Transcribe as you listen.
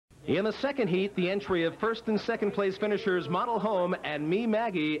In the second heat, the entry of first and second place finishers Model Home and Me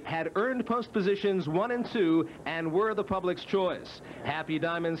Maggie had earned post positions 1 and 2 and were the public's choice. Happy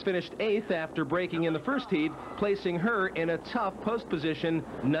Diamonds finished 8th after breaking in the first heat, placing her in a tough post position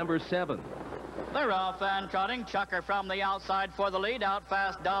number 7. They're off and trotting. Chucker from the outside for the lead. Out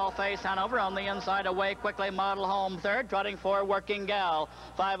fast Dollface Hanover on the inside. Away quickly Model Home third. Trotting for Working Gal.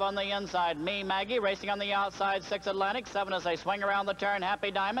 5 on the inside. Me Maggie racing on the outside. 6 Atlantic. 7 as they swing around the turn.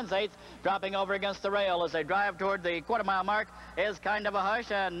 Happy Diamonds. 8th dropping over against the rail as they drive toward the quarter-mile mark is Kind of a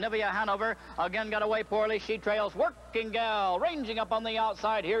Hush. And Nivea Hanover again got away poorly. She trails Working Gal. Ranging up on the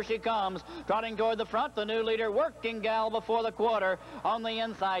outside. Here she comes. Trotting toward the front. The new leader Working Gal before the quarter. On the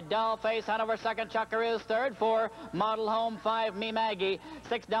inside Dollface Hanover second. Chucker is third. 4 Model Home. 5 Me Maggie.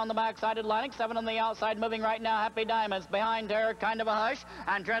 6 down the backside Atlantic. 7 on the outside moving right now Happy Diamonds. Behind her Kind of a Hush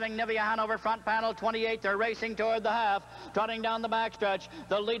and trailing Nivea Hanover front panel 28. They're racing toward the half. Trotting down the backstretch.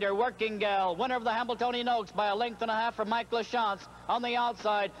 The leader Working Gal. Winner of the Hambletonian Oaks by a length and a half from Mike LaChance. On the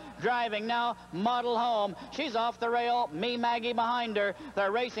outside driving now Model Home. She's off the rail. Me Maggie behind her.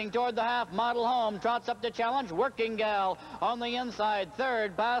 They're racing toward the half. Model Home trots up to challenge Working Gal. On the inside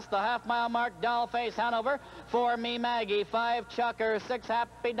third past the half-mile mark Dollface Hanover. 4 Me Maggie. 5 Chucker. 6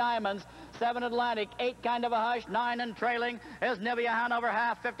 Happy Diamonds. 7 Atlantic. 8 Kind of a Hush. 9 and trailing is Nivea Hanover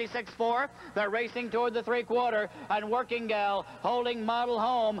half 56-4. They're racing toward the 3/4 and Working Gal holding Model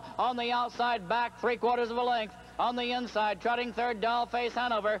Home on the outside back 3/4 of a length. On the inside, trotting third, Dollface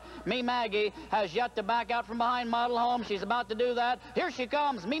Hanover. Me Maggie has yet to back out from behind Model Home. She's about to do that. Here she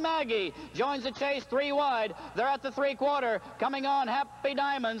comes. Me Maggie joins the chase 3 wide. They're at the 3/4. Coming on, Happy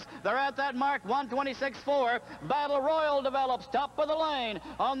Diamonds. They're at that mark, 126.4. Battle Royal develops, top of the lane.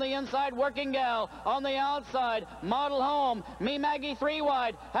 On the inside, Working Gal. On the outside, Model Home. Me Maggie 3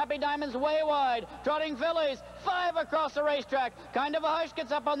 wide. Happy Diamonds way wide. Trotting fillies, 5 across the racetrack. Kind of a Hush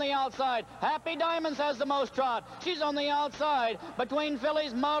gets up on the outside. Happy Diamonds has the most trot. She's on the outside. Between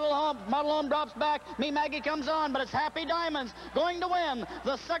fillies, Model Home. Model Home drops back. Me Maggie comes on, but it's Happy Diamonds going to win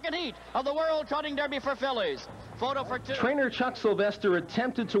the second heat of the World Trotting Derby for fillies. Photo for 2. Trainer Chuck Sylvester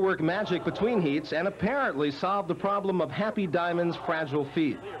attempted to work magic between heats and apparently solved the problem of Happy Diamond's fragile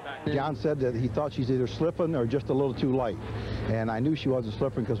feet. John said that he thought she's either slipping or just a little too light. And I knew she wasn't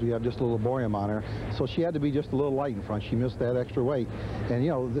slipping because we have just a little borium on her. So she had to be just a little light in front. She missed that extra weight. And,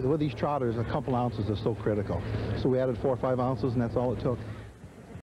 you know, with these trotters, a couple ounces is so critical. So we added 4 or 5 ounces, and that's all it took.